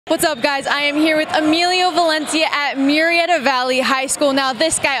What's up, guys? I am here with Emilio Valencia at Murrieta Valley High School. Now,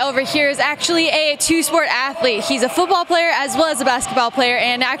 this guy over here is actually a two-sport athlete. He's a football player as well as a basketball player,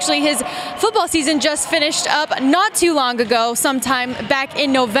 and actually his football season just finished up not too long ago, sometime back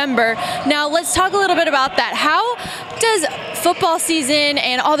in November. Now, let's talk a little bit about that. How does football season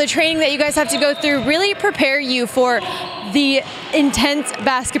and all the training that you guys have to go through really prepare you for the intense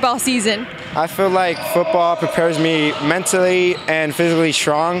basketball season? I feel like football prepares me mentally and physically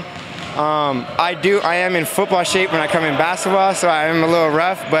strong. I am in football shape when I come in basketball, so I am a little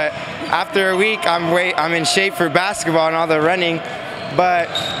rough, but after a week I'm in shape for basketball and all the running. But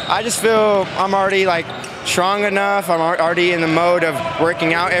I just feel I'm already like strong enough. I'm already in the mode of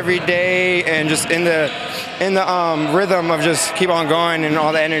working out every day and just in the rhythm of just keep on going and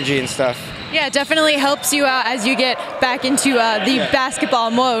all the energy and stuff. Yeah, it definitely helps you out as you get back into the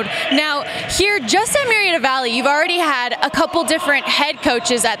basketball mode. Now, here just at Murrieta Valley, you've already had a couple different head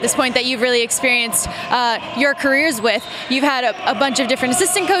coaches at this point that you've really experienced your careers with. You've had a bunch of different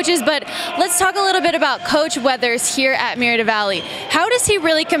assistant coaches, but let's talk a little bit about Coach Weathers here at Murrieta Valley. How does he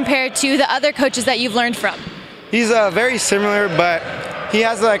really compare to the other coaches that you've learned from? He's very similar, but he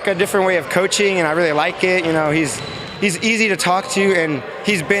has like a different way of coaching, and I really like it. You know, he's easy to talk to, and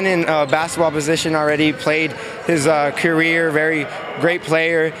he's been in a basketball position already, played his career, very great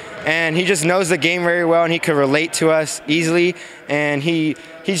player, and he just knows the game very well, and he can relate to us easily, and he's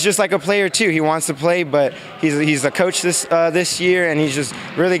just like a player too. He wants to play, but he's a coach this year, and he's just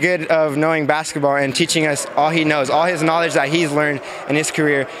really good of knowing basketball and teaching us all he knows, all his knowledge that he's learned in his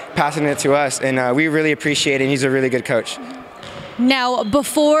career, passing it to us, and we really appreciate it, and he's a really good coach. Now,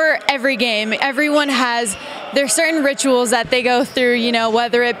 before every game, everyone has their certain rituals that they go through, you know,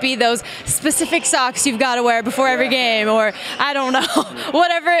 whether it be those specific socks you've got to wear before every game, or I don't know,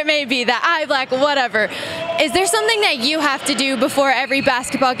 whatever it may be, that eye black, whatever. Is there something that you have to do before every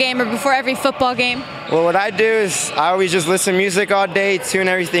basketball game or before every football game? Well, what I do is I always just listen to music all day, tune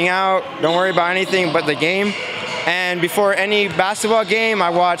everything out, don't worry about anything but the game. And before any basketball game, I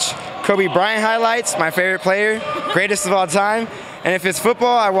watch Kobe Bryant highlights, my favorite player, greatest of all time. And if it's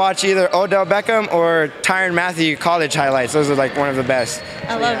football, I watch either Odell Beckham or Tyrann Mathieu college highlights. Those are like one of the best.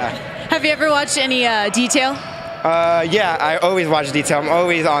 I love it. Have you ever watched any detail? Yeah, I always watch detail. I'm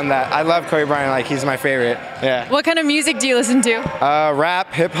always on that. I love Kobe Bryant, like he's my favorite. Yeah. What kind of music do you listen to?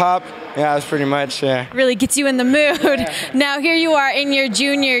 Rap, hip hop. Yeah, that's pretty much, yeah. Really gets you in the mood. Yeah. Now here you are in your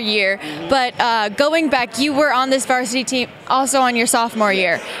junior year, but going back, you were on this varsity team also on your sophomore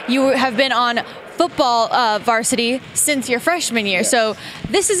year. You have been on football varsity since your freshman year, so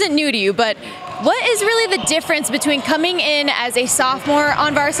this isn't new to you, but what is really the difference between coming in as a sophomore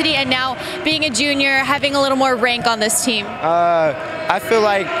on varsity and now being a junior, having a little more rank on this team? I feel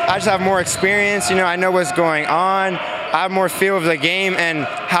like I just have more experience. You know, I know what's going on. I have more feel of the game and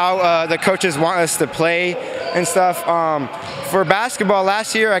how the coaches want us to play and stuff. For basketball,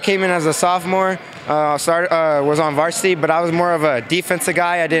 last year I came in as a sophomore. Was on varsity, but I was more of a defensive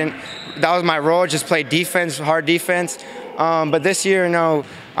guy. That was my role, just play defense, hard defense. But this year, you know,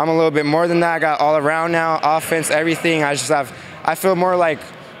 I'm a little bit more than that. I got all around now, offense, everything. I feel more like,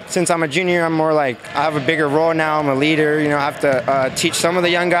 since I'm a junior, I'm more like, I have a bigger role now. I'm a leader, you know, I have to teach some of the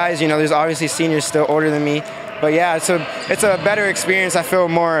young guys. You know, there's obviously seniors still older than me. But yeah, it's a better experience. I feel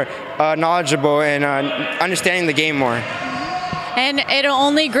more knowledgeable and understanding the game more. And it'll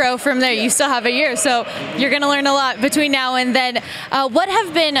only grow from there. You still have a year, so you're going to learn a lot between now and then. What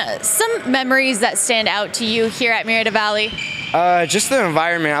have been some memories that stand out to you here at Murrieta Valley? Just the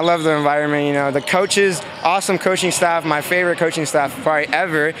environment. I love the environment. You know, the coaches, awesome coaching staff, my favorite coaching staff probably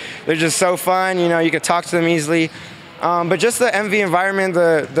ever. They're just so fun. You know, you could talk to them easily. But just the MV environment,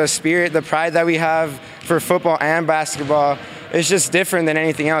 the spirit, the pride that we have for football and basketball, it's just different than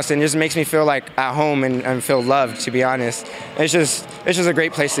anything else, and it just makes me feel like at home and feel loved, to be honest. It's just a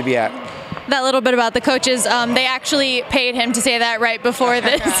great place to be at. That little bit about the coaches, they actually paid him to say that right before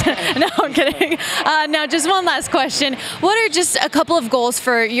this. No, I'm kidding. Now, just one last question. What are just a couple of goals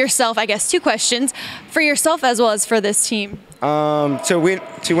for yourself, I guess two questions, for yourself as well as for this team? To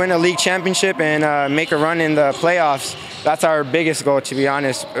win a league championship and make a run in the playoffs. That's our biggest goal, to be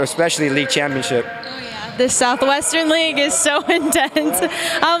honest, especially league championship. This Southwestern League is so intense.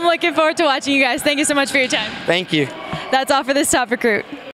 I'm looking forward to watching you guys. Thank you so much for your time. Thank you. That's all for this Top Recruit.